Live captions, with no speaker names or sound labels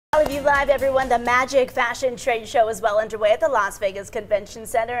You live, everyone. The Magic Fashion Trade Show is well underway at the Las Vegas Convention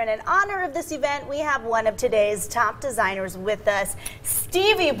Center, and in honor of this event, we have one of today's top designers with us,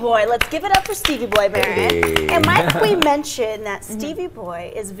 Stevie Boi. Let's give it up for Stevie Boi, Baron. Hey. And might we mention that Stevie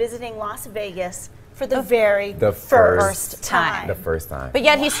Boi is visiting Las Vegas for the first time. The first time. But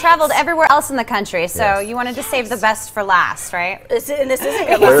yet he's traveled everywhere else in the country, so you wanted to save the best for last, right? And this isn't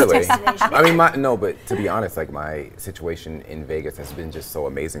your last destination. I mean, no, but to be honest, like my situation in Vegas has been just so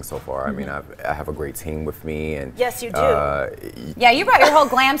amazing so far. I mean, I have a great team with me, and yes, you do. Yeah, you brought your whole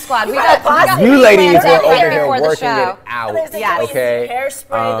glam squad. We got you ladies were over here before the working show. it out. Yeah, okay.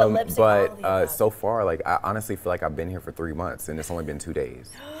 Hairspray, the lipstick. But so far, like I honestly feel like I've been here for 3 months, and it's only been 2 days.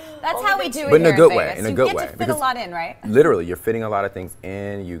 That's how we do it. But in a good way. In a good way. You get to fit a lot in, right? Literally, you're fitting a lot of things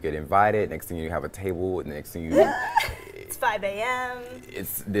in. You get invited. Next thing you have a table. And next thing you. It's 5 a.m.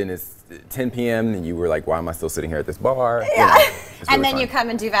 Then it's 10 p.m. and you were like, why am I still sitting here at this bar? Yeah. You know, really and then fun. you come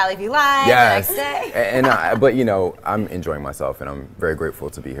and do Valley View Live the next day. And but you know, I'm enjoying myself, and I'm very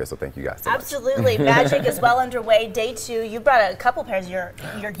grateful to be here. So thank you guys so much. Absolutely. Magic is well underway. Day 2. You brought a couple pairs of your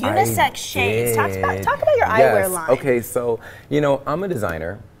unisex shades. Talk about your eyewear line. Okay, so you know, I'm a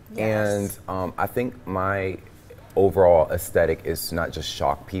designer. Yes. And I think my overall aesthetic is to not just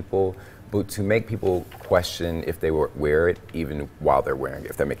shock people, but to make people question if they wear it even while they're wearing it,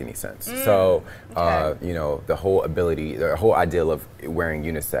 if that makes any sense. So, you know, the whole ideal of wearing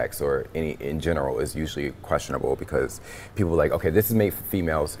unisex or in general is usually questionable because people are like, okay, this is made for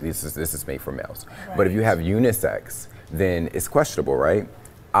females, this is made for males. Right. But if you have unisex, then it's questionable, right?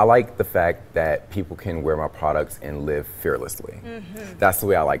 I like the fact that people can wear my products and live fearlessly. That's the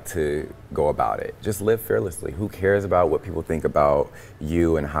way I like to go about it. Just live fearlessly. Who cares about what people think about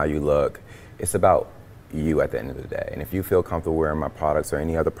you and how you look? It's about you at the end of the day. And if you feel comfortable wearing my products or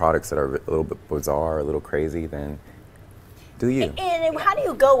any other products that are a little bit bizarre, a little crazy, then do you. And how do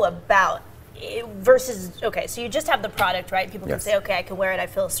you go about versus, okay, so you just have the product, right? People can say, okay, I can wear it, I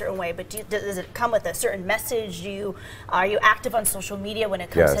feel a certain way, but does it come with a certain message? Are you active on social media when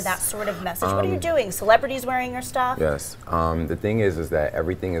it comes to that sort of message? What are you doing? Celebrities wearing your stuff? Yes. The thing is that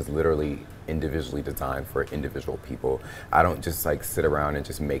everything is literally individually designed for individual people. I don't just like sit around and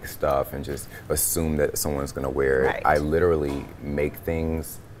just make stuff and just assume that someone's gonna wear it. I literally make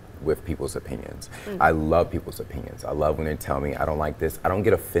things with people's opinions. I love people's opinions. I love when they tell me I don't like this. I don't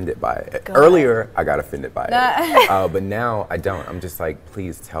get offended by it. Earlier, I got offended by it. But now I don't. I'm just like,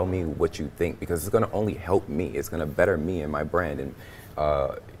 please tell me what you think because it's gonna only help me. It's gonna better me and my brand and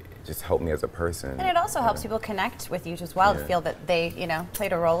just help me as a person. And it also helps people connect with you as well to feel that they, you know,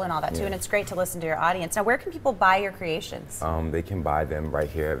 played a role in all that too. And it's great to listen to your audience. Now, where can people buy your creations? They can buy them right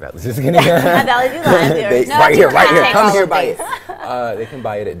here at Valley. Just kidding. At Valley View Live. Right here. Come here, buy it. They can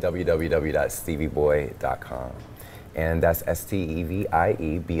buy it at www.stevieboi.com, and that's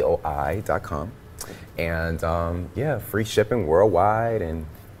STEVIEBOI.com. And yeah, free shipping worldwide and.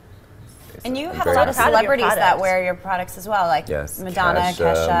 And you have a lot of celebrities that wear your products as well, like Madonna,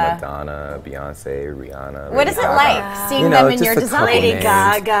 Kesha, Madonna, Beyonce, Rihanna. What is it like seeing them in your design? Lady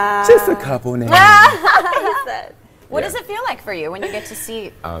Gaga. Just a couple names. What does it feel like for you when you get to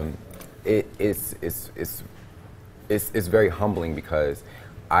see? It's very humbling because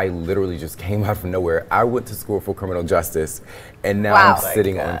I literally just came out from nowhere. I went to school for criminal justice, and now I'm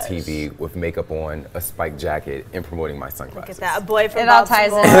sitting on TV with makeup on, a spiked jacket, and promoting my sunglasses. Look at that, a boy from it all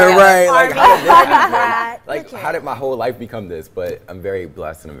ties in. Right, how did my whole life become this? But I'm very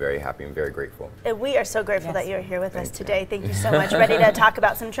blessed, and I'm very happy, and very grateful. And we are so grateful that you're here with us today. Thank you so much. Ready to talk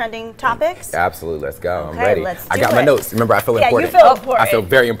about some trending topics? Absolutely, let's go. Okay, I'm ready. I got my notes. Remember, I feel important. You feel important. I feel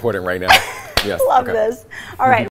very important right now. Yes. Love this. All right.